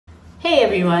Hey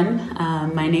everyone,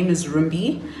 my name is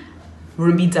Rumbi.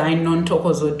 Rumbi Dain non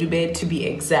Tokozo Dube to be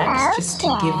exact, just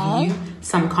to give you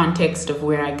some context of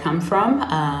where I come from.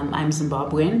 I'm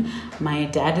Zimbabwean. My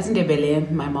dad is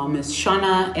Ndebele, my mom is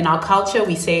Shona. In our culture,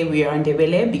 we say we are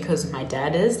Ndebele because my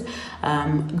dad is.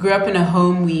 Grew up in a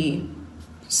home we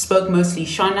spoke mostly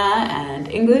Shona and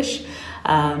English,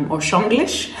 or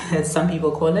Shonglish, as some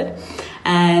people call it.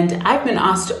 And I've been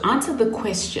asked to answer the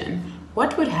question,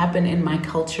 what would happen in my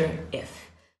culture if?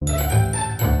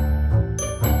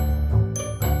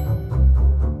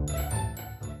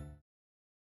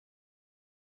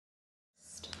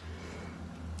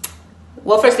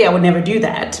 Well, firstly, I would never do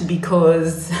that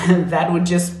because that would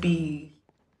just be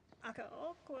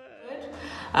awkward.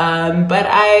 But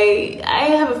I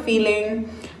have a feeling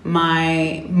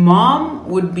my mom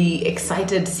would be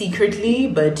excited secretly,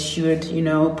 but she would,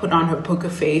 put on her poker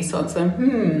face on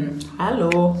some,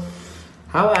 hello.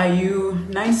 How are you?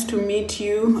 Nice to meet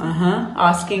you.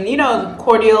 Asking,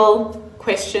 cordial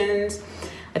questions.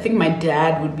 I think my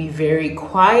dad would be very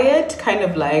quiet, kind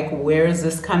of like, where is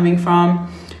this coming from?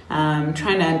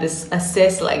 Trying to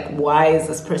assess, like, why is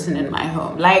this person in my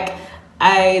home? Like,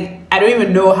 I don't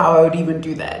even know how I would even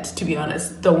do that, to be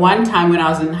honest. The one time when I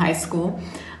was in high school,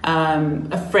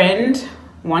 a friend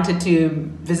wanted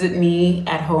to visit me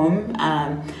at home,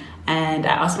 and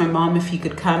I asked my mom if he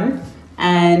could come.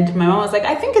 And my mom was like,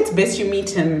 I think it's best you meet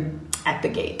him at the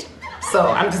gate. So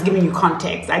I'm just giving you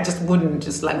context. I just wouldn't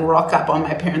just like rock up on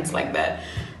my parents like that.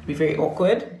 It'd be very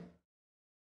awkward.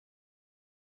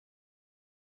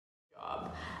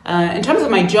 In terms of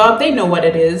my job, they know what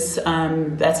it is.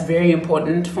 That's very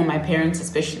important for my parents,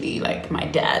 especially like my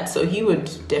dad. So he would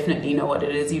definitely know what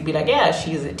it is. He'd be like, yeah,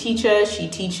 she's a teacher. She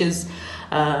teaches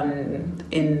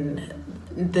in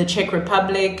the Czech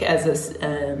Republic as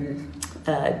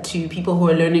to people who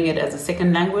are learning it as a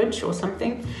second language or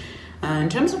something. In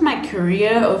terms of my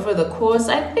career over the course,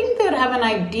 I think they would have an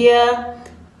idea,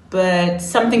 but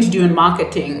something to do in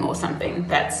marketing or something.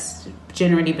 That's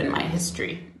generally been my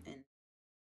history.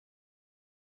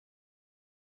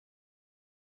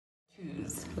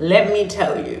 Let me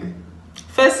tell you.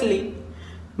 Firstly,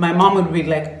 my mom would be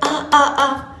like,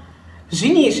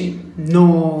 Jinishi.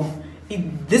 No,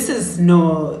 this is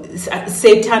no, it's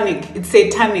satanic. It's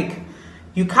satanic.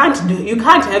 You can't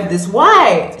have this.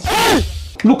 Why?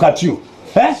 Look at you.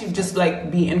 She'd just like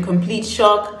be in complete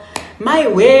shock. My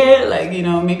way, like,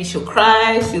 maybe she'll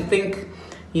cry. She'll think,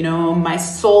 my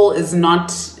soul is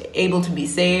not able to be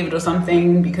saved or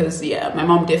something because, yeah, my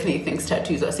mom definitely thinks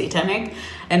tattoos are satanic.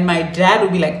 And my dad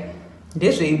would be like,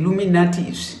 there's a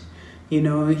Illuminati.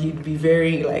 He'd be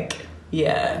very like,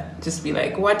 yeah, just be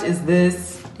like, what is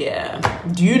this? Yeah.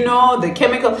 Do you know the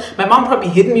chemical? My mom probably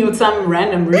hit me with some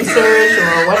random research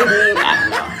or what it means. I don't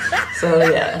know.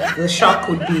 So yeah, the shock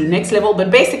would be next level,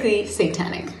 but basically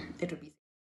satanic. It would be.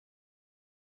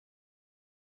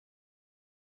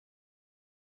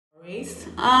 Race.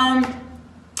 I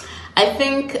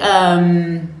think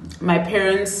my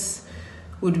parents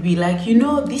would be like,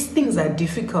 these things are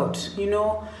difficult.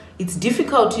 It's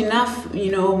difficult enough,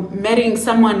 marrying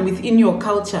someone within your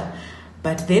culture.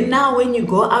 But then now when you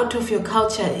go out of your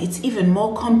culture, it's even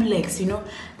more complex,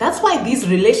 That's why these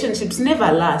relationships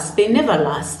never last. They never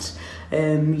last.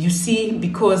 You see,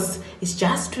 because it's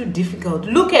just too difficult.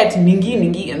 Look at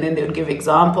Ningi, and then they would give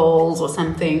examples or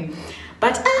something.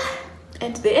 But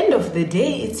at the end of the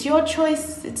day, it's your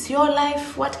choice. It's your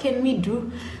life. What can we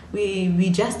do?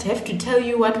 We just have to tell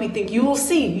you what we think. You will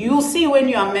see. You will see when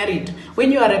you are married.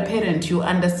 When you are a parent, you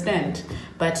understand.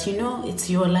 But it's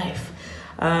your life.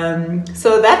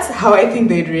 So that's how I think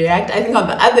they'd react. I think on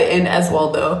the other end as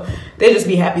well, though, they'd just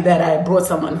be happy that I brought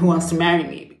someone who wants to marry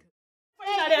me.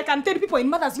 Finally, I can tell people in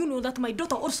mothers, that my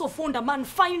daughter also found a man.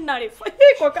 Finally,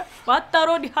 what the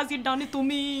Lord has it done to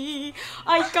me?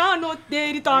 I cannot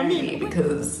dare it on me.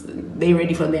 Because they're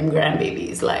ready for them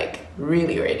grandbabies, like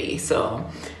really ready. So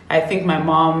I think my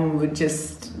mom would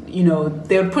just,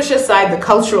 they would push aside the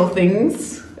cultural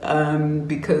things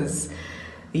because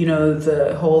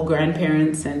the whole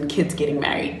grandparents and kids getting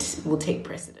married will take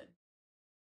precedent.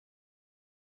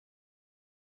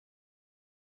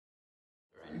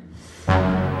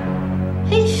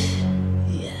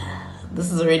 Yeah, this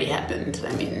has already happened.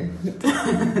 I mean,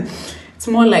 it's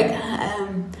more like,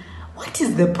 what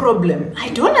is the problem? I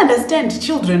don't understand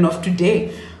children of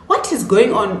today. What is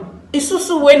going on? It's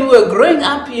also when we were growing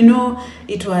up,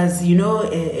 it was,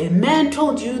 a man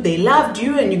told you they loved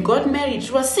you and you got married.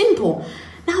 It was simple.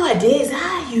 Nowadays,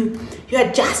 you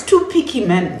are just too picky,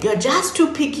 man. You're just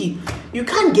too picky. You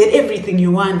can't get everything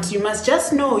you want. You must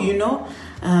just know,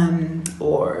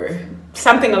 or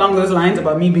something along those lines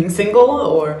about me being single,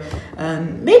 or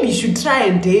maybe you should try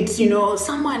and date, you know,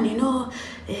 someone, you know,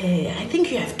 I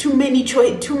think you have too many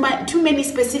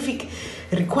specific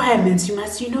requirements. You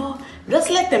must, you know, just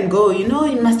let them go, you know,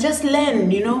 you must just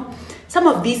learn, you know. Some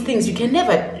of these things you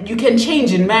can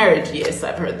change in marriage. Yes,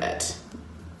 I've heard that.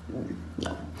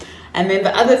 No. And then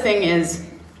the other thing is,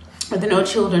 with no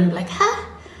children, like,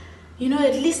 you know,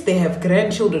 at least they have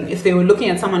grandchildren. If they were looking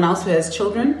at someone else who has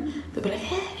children, they'd be like,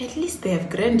 hey, at least they have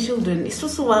grandchildren. It's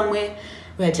also one way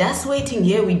we're just waiting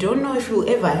here. We don't know if we'll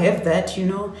ever have that, you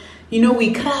know. You know,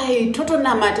 we cry, Toto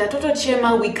Namata, Toto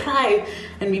Chema, we cry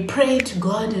and we pray to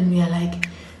God and we are like,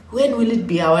 when will it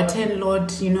be our turn,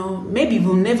 Lord? You know, maybe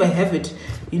we'll never have it,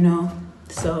 you know.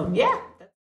 So, yeah.